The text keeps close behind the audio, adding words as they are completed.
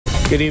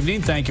Good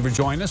evening. Thank you for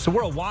joining us. The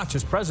world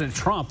watches President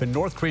Trump and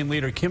North Korean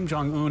leader Kim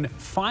Jong-un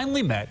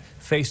finally met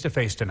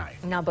face-to-face tonight.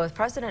 Now, both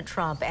President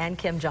Trump and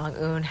Kim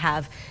Jong-un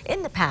have,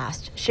 in the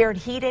past, shared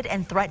heated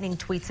and threatening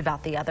tweets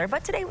about the other,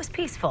 but today was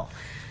peaceful.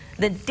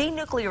 The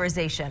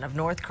denuclearization of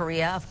North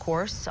Korea, of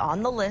course,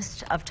 on the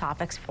list of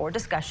topics for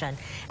discussion.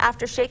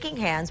 After shaking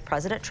hands,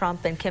 President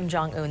Trump and Kim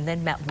Jong-un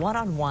then met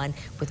one-on-one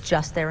with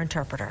just their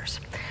interpreters.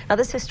 Now,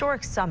 this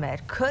historic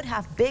summit could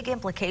have big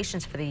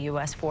implications for the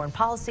U.S. foreign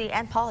policy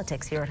and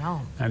politics here at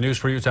home. Now, News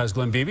for Utah's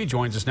Glenn Beebe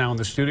joins us now in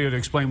the studio to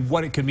explain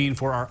what it could mean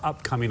for our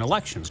upcoming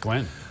elections.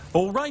 Glenn.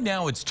 Well, right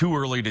now it's too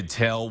early to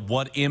tell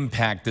what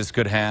impact this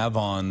could have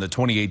on the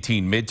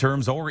 2018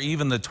 midterms or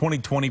even the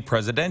 2020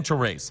 presidential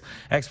race.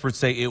 Experts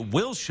say it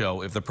will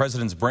show if the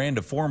president's brand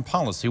of foreign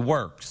policy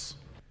works.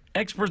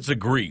 Experts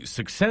agree,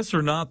 success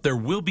or not, there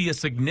will be a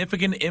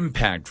significant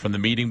impact from the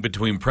meeting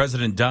between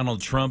President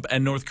Donald Trump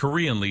and North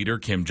Korean leader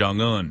Kim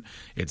Jong-un.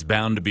 It's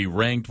bound to be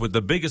ranked with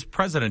the biggest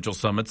presidential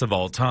summits of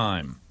all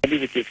time. Maybe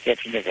with the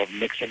exception of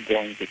Nixon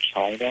going to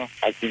China,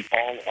 I think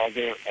all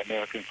other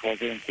American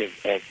presidents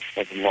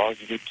have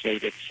largely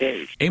played it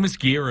safe. Amos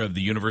Guerra of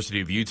the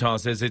University of Utah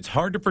says it's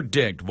hard to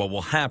predict what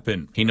will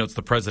happen. He notes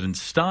the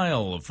president's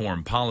style of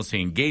foreign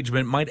policy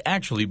engagement might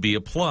actually be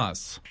a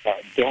plus.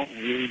 Don't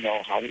really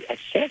know how to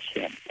assess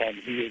him, and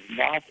he is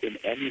not in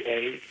any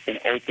way an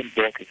open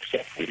book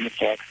except in the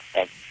fact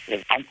of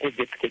his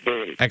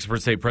unpredictability.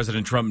 Experts say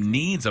President Trump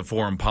needs a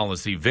foreign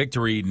policy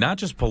victory, not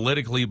just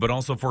politically, but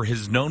also for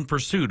his known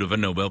pursuit of a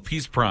Nobel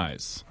Peace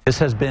Prize. This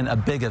has been a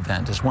big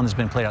event. It's one that's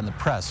been played out in the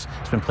press.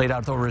 It's been played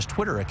out over his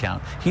Twitter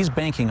account. He's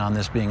banking on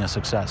this being a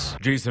success.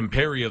 Jason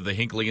Perry of the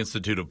Hinckley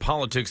Institute of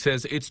Politics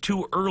says it's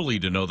too early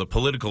to know the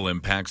political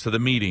impacts of the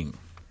meeting.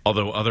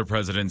 Although other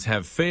presidents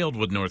have failed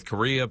with North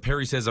Korea,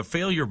 Perry says a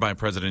failure by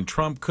President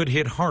Trump could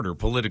hit harder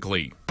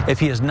politically. If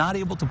he is not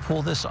able to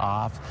pull this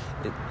off,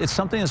 it's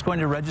something that's going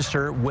to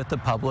register with the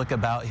public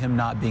about him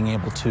not being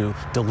able to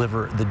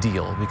deliver the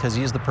deal, because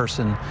he is the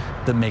person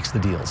that makes the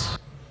deals.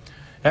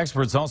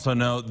 Experts also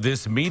know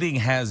this meeting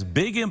has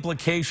big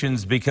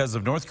implications because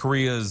of North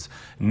Korea's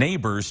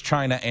neighbors,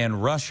 China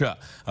and Russia.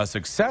 A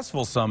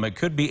successful summit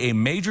could be a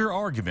major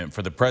argument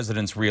for the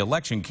president's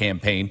re-election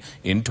campaign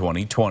in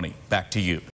 2020. Back to you.